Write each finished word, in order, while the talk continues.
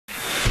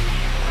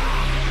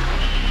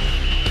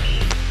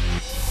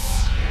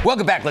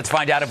Welcome back. Let's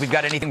find out if we've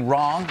got anything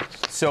wrong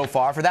so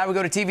far. For that, we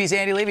go to TV's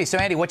Andy Levy. So,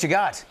 Andy, what you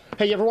got?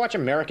 Hey, you ever watch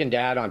American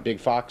Dad on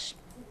Big Fox?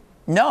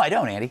 No, I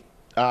don't, Andy.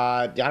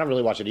 I don't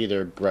really watch it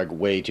either, Greg.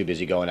 Way too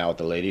busy going out with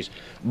the ladies.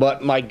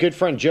 But my good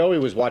friend Joey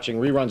was watching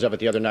reruns of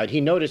it the other night.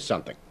 He noticed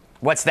something.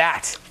 What's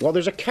that? Well,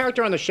 there's a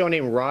character on the show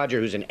named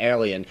Roger who's an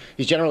alien.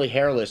 He's generally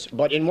hairless,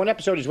 but in one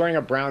episode he's wearing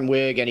a brown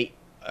wig, and he...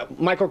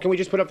 Michael, can we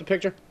just put up the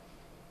picture?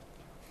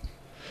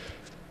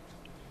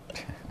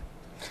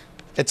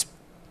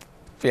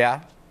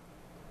 Yeah.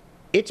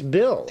 It's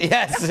Bill.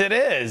 Yes, it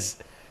is.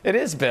 It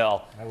is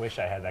Bill. I wish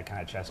I had that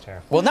kind of chest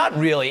hair. Well, not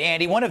really,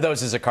 Andy. One of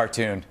those is a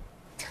cartoon.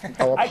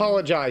 Oh,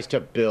 apologize to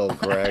Bill,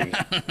 Greg.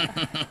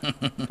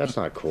 That's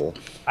not cool.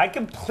 I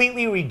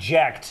completely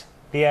reject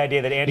the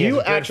idea that Andy is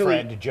a good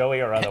friend, Joey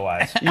or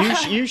otherwise.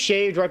 You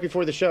shaved right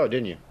before the show,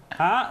 didn't you?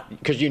 Huh?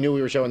 Because you knew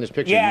we were showing this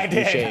picture. Yeah, I you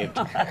did. Shaved.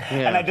 Yeah.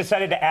 And I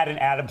decided to add an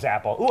Adam's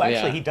apple. Ooh,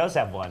 actually, Yeah. he does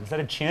have one. Is that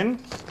a chin?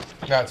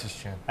 No, it's his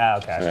chin. Oh,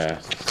 okay. Yeah.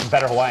 It's a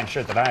better Hawaiian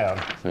shirt than I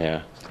own.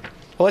 Yeah.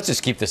 Well, let's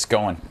just keep this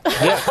going.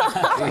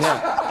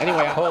 Yeah.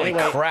 Anyway, Holy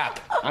crap.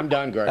 I'm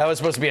done, Greg. That was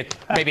supposed to be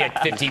maybe a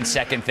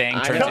 15-second thing.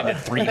 Turns into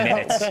 3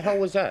 minutes. What the hell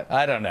was that?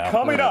 I don't know.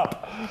 Coming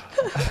up.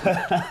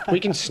 We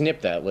can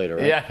snip that later,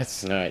 right?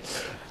 Yes. All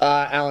right.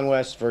 Alan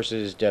West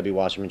versus Debbie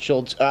Wasserman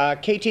Schultz.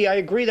 KT, I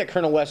agree that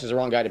Colonel West is the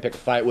wrong guy to pick a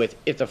fight with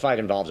if the fight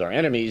involves our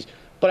enemies.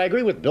 But I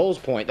agree with Bill's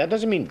point. That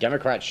doesn't mean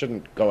Democrats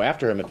shouldn't go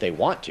after him if they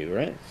want to,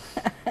 right?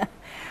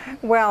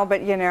 Well,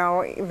 but you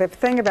know, the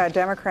thing about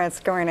Democrats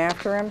going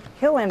after him,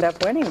 he'll end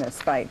up winning this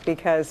fight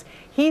because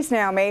he's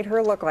now made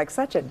her look like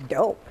such a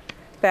dope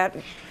that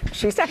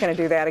she's not going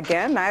to do that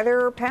again,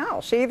 neither her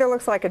pal. She either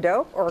looks like a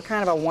dope or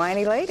kind of a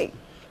whiny lady.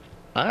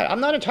 I'm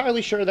not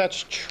entirely sure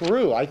that's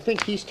true. I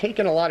think he's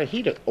taken a lot of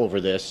heat over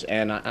this,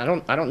 and I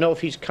don't know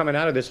if he's coming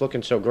out of this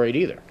looking so great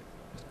either.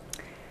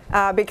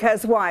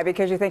 Because why?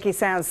 Because you think he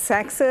sounds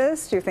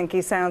sexist? You think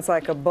he sounds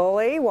like a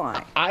bully?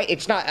 Why? I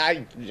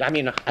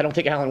mean, I don't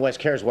think Alan West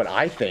cares what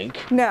I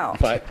think. No.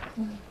 But,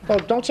 well,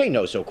 don't say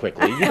no so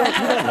quickly. You don't know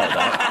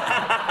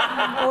that.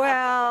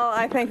 Well,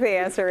 I think the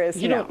answer is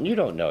no. You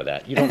don't know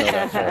that. You don't know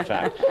that for a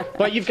fact.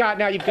 But you've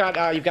got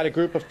a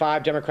group of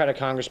 5 Democratic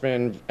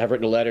congressmen have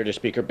written a letter to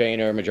Speaker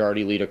Boehner,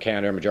 Majority Leader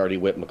Cantor, Majority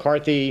Whip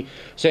McCarthy,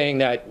 saying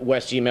that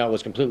West's email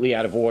was completely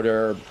out of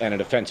order and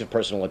an offensive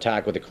personal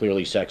attack with a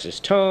clearly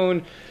sexist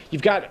tone.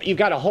 You've got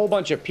a whole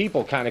bunch of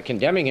people kind of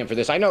condemning him for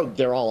this. I know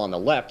they're all on the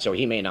left, so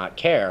he may not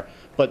care.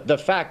 But the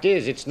fact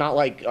is, it's not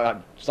like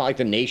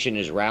the nation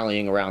is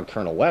rallying around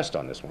Colonel West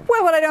on this one.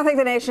 Well, but I don't think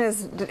the nation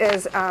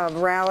is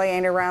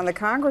rallying around the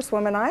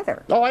Congresswoman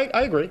either. Oh, I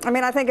agree. I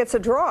mean, I think it's a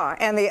draw.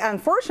 And the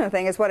unfortunate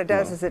thing is what it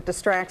does is it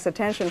distracts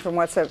attention from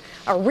what's a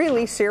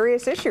really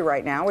serious issue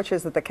right now, which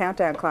is that the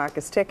countdown clock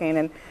is ticking.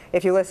 And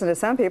if you listen to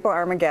some people,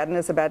 Armageddon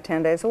is about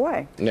 10 days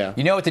away. Yeah.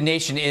 You know what the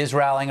nation is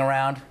rallying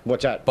around?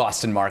 What's that?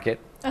 Boston market.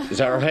 Is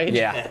that right?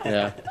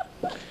 Yeah.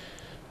 Yeah.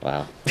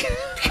 Wow.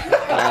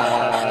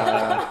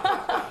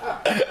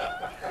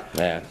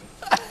 Man.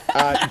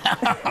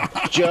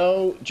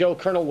 Joe,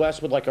 Colonel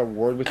West would like a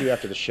word with you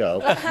after the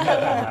show.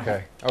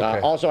 Okay.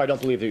 Also, I don't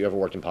believe that you ever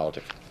worked in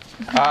politics.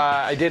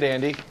 I did,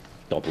 Andy.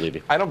 Don't believe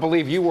you. I don't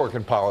believe you work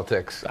in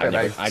politics.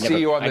 I see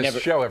you on this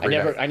show every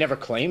night. I never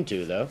claimed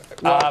to, though.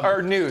 Well,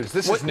 or news.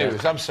 This is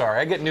news. I'm sorry.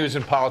 I get news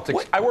in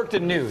politics. I worked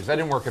in news. I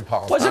didn't work in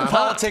politics. Wasn't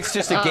politics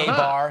just a gay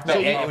bar? No,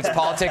 it was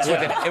politics with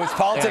an. It was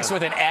politics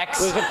with an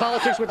X. Was it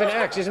politics with an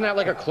X? Isn't that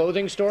like a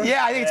clothing store?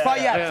 Yeah, I think it's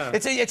probably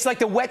It's like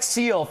the wet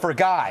seal for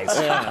guys.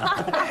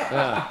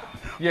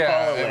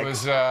 Yeah, it was.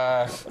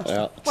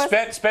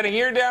 Spent a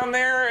year down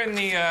there in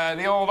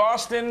the old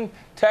Austin,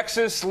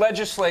 Texas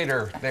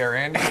legislator there,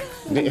 Andy.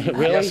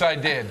 Really? Yes, I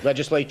did.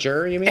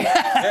 Legislature, you mean?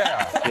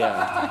 Yeah.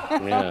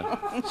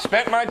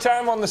 Spent my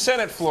time on the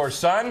Senate floor,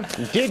 son.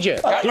 Did you?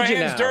 Got my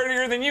hands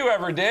dirtier than you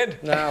ever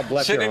did. No, bless your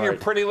heart. Sitting in your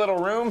pretty little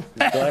room.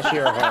 Bless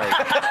your heart.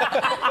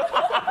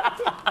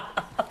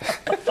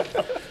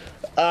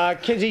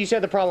 Kinsey, you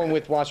said the problem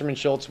with Wasserman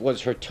Schultz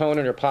was her tone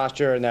and her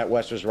posture, and that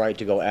West was right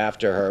to go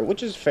after her,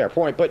 which is a fair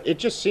point. But it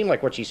just seemed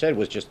like what she said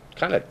was just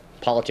kind of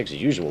politics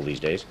as usual these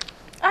days.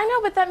 I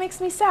know, but that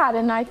makes me sad,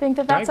 and I think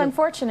that that's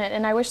unfortunate,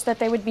 and I wish that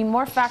they would be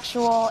more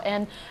factual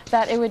and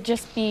that it would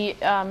just be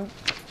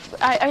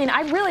I mean,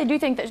 I really do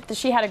think that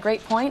she had a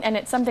great point, and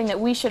it's something that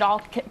we should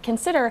all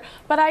consider.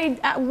 But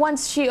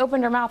once she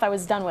opened her mouth, I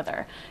was done with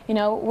her. You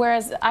know,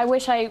 whereas I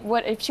wish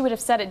if she would have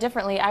said it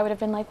differently, I would have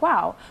been like,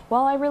 wow,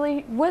 well, I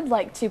really would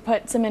like to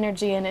put some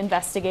energy in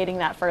investigating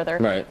that further.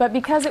 Right. But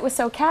because it was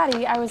so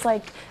catty, I was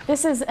like,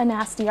 this is a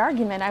nasty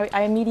argument.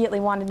 I immediately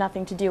wanted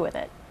nothing to do with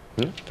it.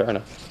 Fair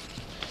enough.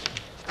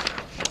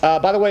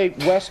 By the way,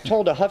 West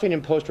told a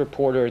Huffington Post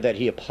reporter that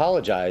he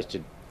apologized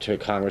to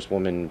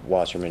Congresswoman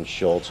Wasserman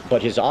Schultz,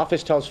 but his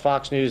office tells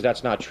Fox News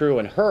that's not true,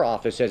 and her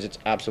office says it's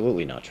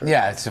absolutely not true.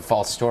 Yeah, it's a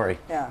false story.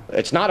 Yeah.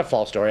 It's not a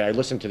false story. I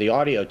listened to the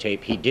audio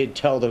tape. He did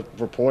tell the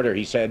reporter,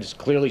 he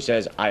clearly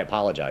says, I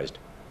apologized.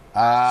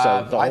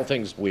 So the whole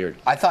thing's weird.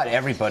 I thought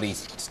everybody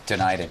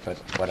denied it, but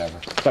whatever.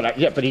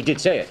 But but he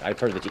did say it. I've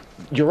heard that.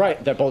 You're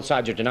right that both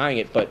sides are denying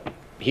it, but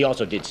he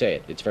also did say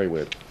it. It's very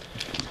weird.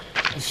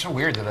 It's so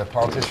weird that a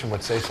politician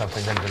would say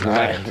something then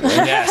deny it.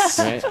 Yes.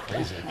 Right?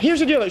 Crazy. Here's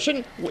the deal.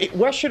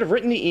 West should have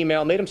written the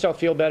email, made himself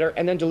feel better,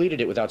 and then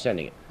deleted it without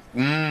sending it.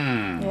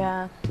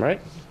 Yeah.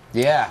 Right?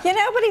 Yeah. You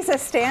know, but he's a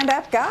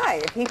stand-up guy.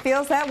 If he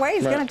feels that way,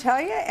 he's Right. going to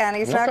tell you, and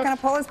he's not Okay. going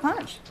to pull his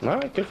punch. All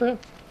right, good for him.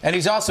 And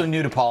he's also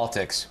new to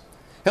politics.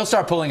 He'll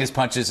start pulling his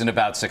punches in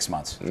about 6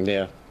 months.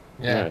 Yeah.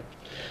 Yeah. All right.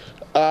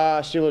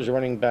 Steelers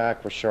running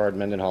back Rashard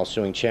Mendenhall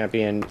suing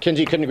champion.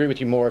 Kinsey, couldn't agree with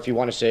you more. If you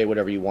want to say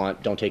whatever you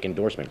want, don't take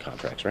endorsement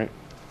contracts, right?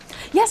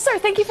 Yes, sir.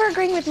 Thank you for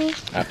agreeing with me.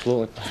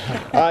 Absolutely.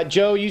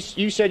 Joe,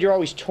 you said you're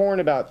always torn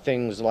about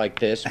things like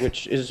this,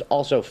 which is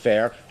also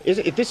fair.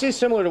 This is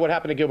similar to what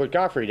happened to Gilbert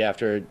Gottfried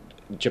after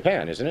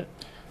Japan, isn't it?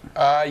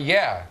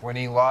 Yeah, when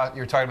he lost,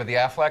 you're talking about the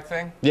Affleck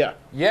thing? Yeah.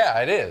 Yeah,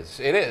 it is.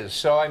 It is.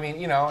 So, I mean,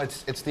 you know,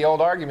 it's the old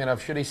argument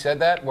of should he said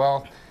that?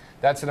 Well,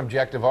 that's an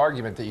objective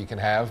argument that you can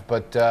have.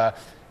 But,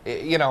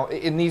 you know,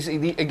 in these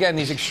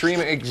extreme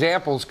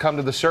examples come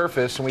to the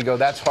surface and we go,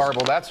 that's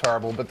horrible, that's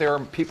horrible. But there are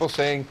people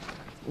saying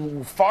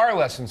far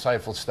less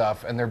insightful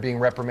stuff, and they're being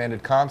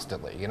reprimanded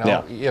constantly. You know,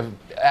 Yeah. you have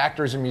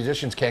actors and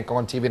musicians can't go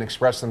on TV and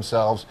express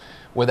themselves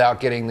without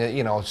getting the,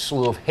 you know,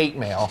 slew of hate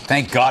mail.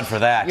 Thank God for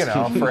that. You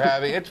know, for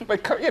having it,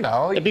 you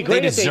know, It'd be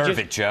great if deserve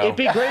they just, it, Joe. It'd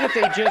be great if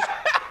they just.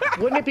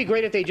 Wouldn't it be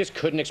great if they just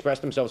couldn't express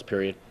themselves?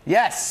 Period.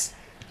 Yes.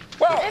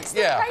 well, It's the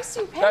yeah, price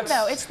you pay, that's-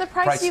 though. It's the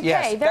price you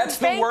yes. pay. That's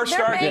the worst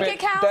their argument.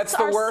 bank accounts That's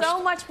the are worst.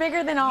 so much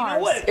bigger than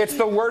ours. It's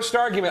the worst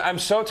argument. I'm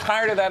so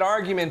tired of that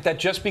argument that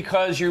just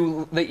because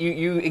you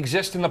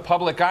exist in the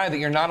public eye that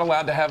you're not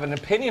allowed to have an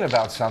opinion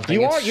about something.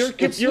 You are.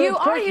 It's- You're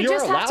You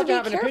just have allowed to to be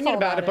have an opinion careful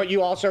about it, about but it.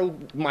 you also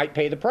might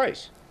pay the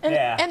price. And,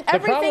 Yeah. and The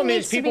everything problem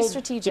needs is to be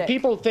strategic.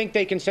 people think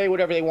they can say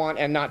whatever they want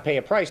and not pay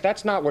a price.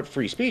 That's not what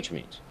free speech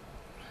means.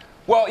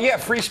 Well, yeah,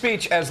 free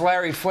speech, as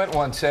Larry Flint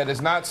once said,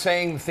 is not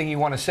saying the thing you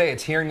want to say.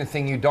 It's hearing the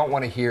thing you don't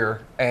want to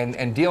hear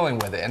and dealing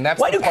with it. And that's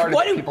the part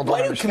that people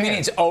don't understand.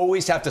 Comedians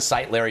always have to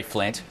cite Larry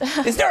Flint?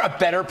 Is there a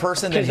better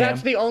person than Because him?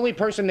 that's the only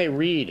person they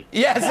read.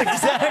 Yes,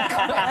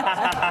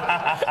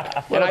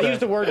 exactly. And I use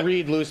the word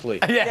read loosely.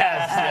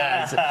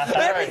 yes.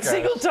 Every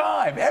single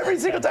time. Every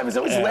single time. It's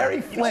always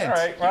Larry Flint. All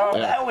right, well,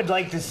 What I would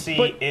like to see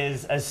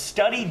is a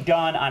study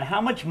done on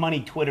how much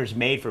money Twitter's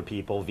made for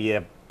people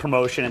via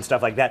promotion and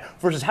stuff like that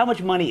versus how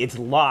much money it's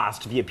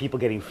lost via people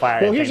getting fired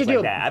Well, and here's things the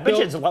deal, like that. I bet Bill.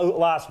 you it's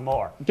lost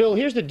more. Bill,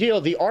 here's the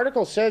deal. The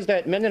article says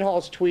that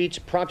Mendenhall's tweets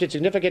prompted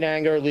significant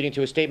anger, leading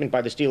to a statement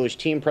by the Steelers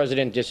team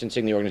president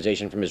distancing the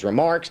organization from his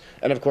remarks.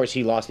 And, of course,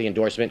 he lost the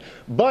endorsement.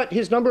 But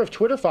his number of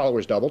Twitter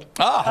followers doubled.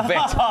 Oh,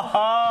 fantastic.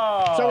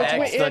 So it's I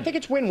excellent. think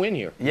it's win-win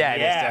here. Yeah, it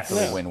is Yes.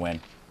 definitely Yeah. win-win.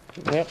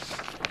 Yep.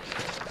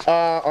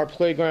 Are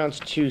playgrounds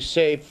too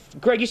safe?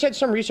 Greg, you said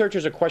some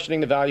researchers are questioning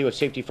the value of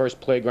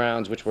safety-first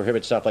playgrounds, which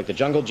prohibit stuff like the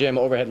jungle gym,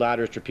 overhead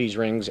ladders, trapeze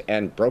rings,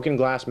 and broken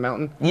glass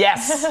mountain.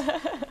 Yes.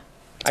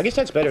 I guess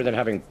that's better than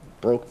having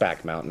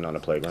Brokeback Mountain on a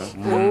playground.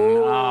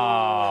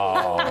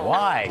 Oh,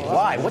 why?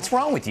 Why? What's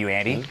wrong with you,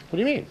 Andy? What do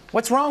you mean?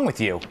 What's wrong with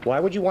you? Why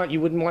would you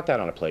wouldn't want that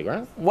on a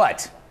playground?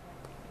 What?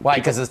 Why?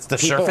 Because the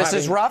people surface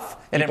is having- rough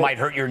and it people- might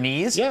hurt your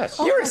knees? Yes.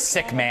 You're a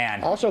sick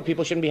man. Also,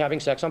 people shouldn't be having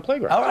sex on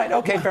playgrounds. All right,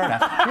 okay, fair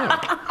enough.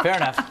 Fair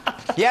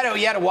enough. You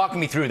had to walk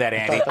me through that,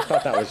 Andy. I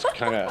thought that was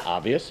kind of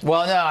obvious.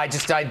 Well, no, I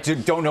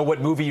don't know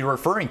what movie you're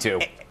referring to.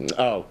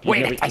 Oh,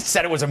 Wait, I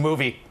said it was a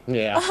movie.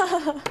 Yeah.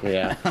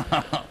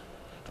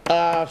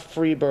 Yeah.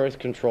 Free birth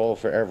control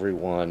for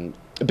everyone.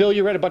 Bill,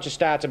 you read a bunch of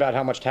stats about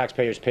how much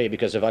taxpayers pay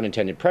because of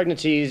unintended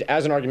pregnancies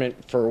as an argument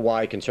for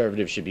why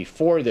conservatives should be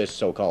for this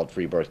so-called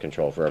free birth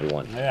control for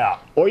everyone. Yeah.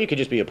 Or you could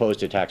just be opposed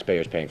to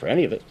taxpayers paying for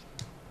any of it.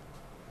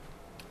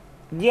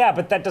 Yeah,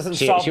 but that doesn't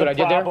solve See what the I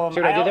did there? problem.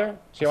 See what I did there?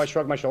 See how I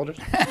shrugged my shoulders?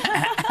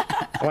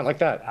 I went like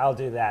that. I'll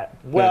do that.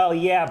 Well,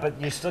 yeah, but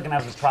you're still gonna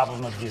have the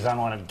problem of these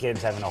unwanted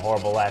kids having a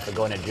horrible life of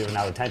going to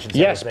juvenile detention centers.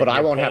 Yes, that but I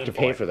get won't have paid to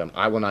pay it. for them.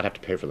 I will not have to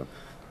pay for them.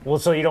 Well,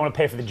 so you don't want to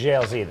pay for the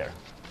jails either.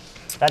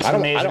 That's I an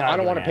don't amazing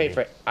want to argument, pay Andy.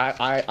 for it.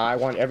 I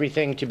want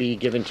everything to be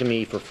given to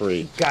me for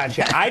free.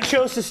 Gotcha. I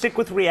chose to stick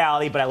with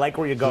reality, but I like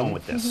where you're going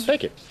with this.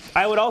 Thank you.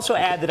 I would also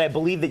add that I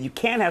believe that you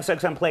can have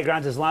sex on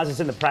playgrounds as long as it's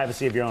in the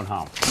privacy of your own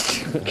home.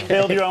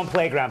 Build your own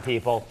playground,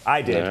 people.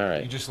 I did. All you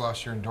right. just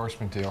lost your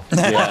endorsement deal.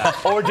 Yeah.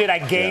 Or did I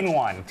gain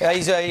one? Yeah,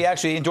 he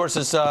actually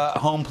endorses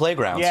home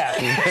playgrounds. Yeah.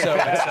 So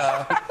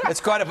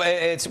it's quite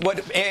it's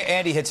what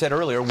Andy had said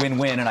earlier,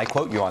 win-win, and I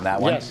quote you on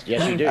that one.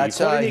 Yes, you do. That's,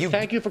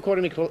 Thank you for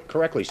quoting me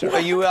correctly, sir.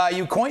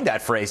 You coined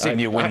that phrase, didn't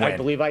you? Win-win. I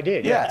believe I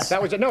did. Yes.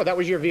 That was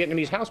your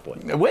Vietnamese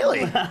houseboy.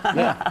 Really?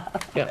 Yeah.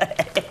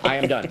 I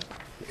am done.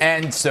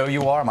 And so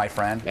you are, my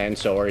friend. And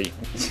so are you.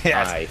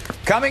 Yes.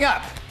 Coming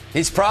up,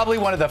 he's probably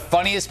one of the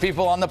funniest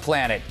people on the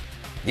planet.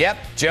 Yep,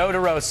 Joe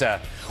DeRosa.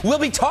 We'll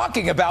be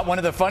talking about one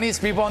of the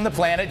funniest people on the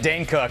planet,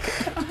 Dane Cook.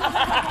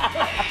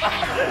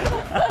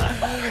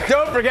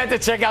 Don't forget to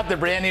check out the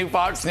brand new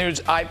Fox News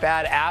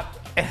iPad app.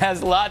 It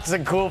has lots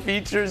of cool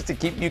features to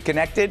keep you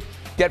connected.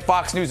 Get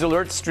Fox News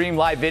alerts, stream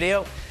live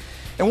video,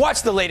 and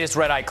watch the latest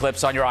Red Eye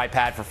clips on your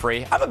iPad for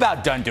free. I'm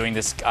about done doing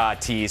this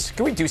tease.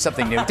 Can we do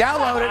something new?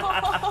 Download it.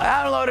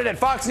 Download it at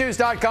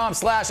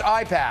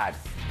foxnews.com/iPad.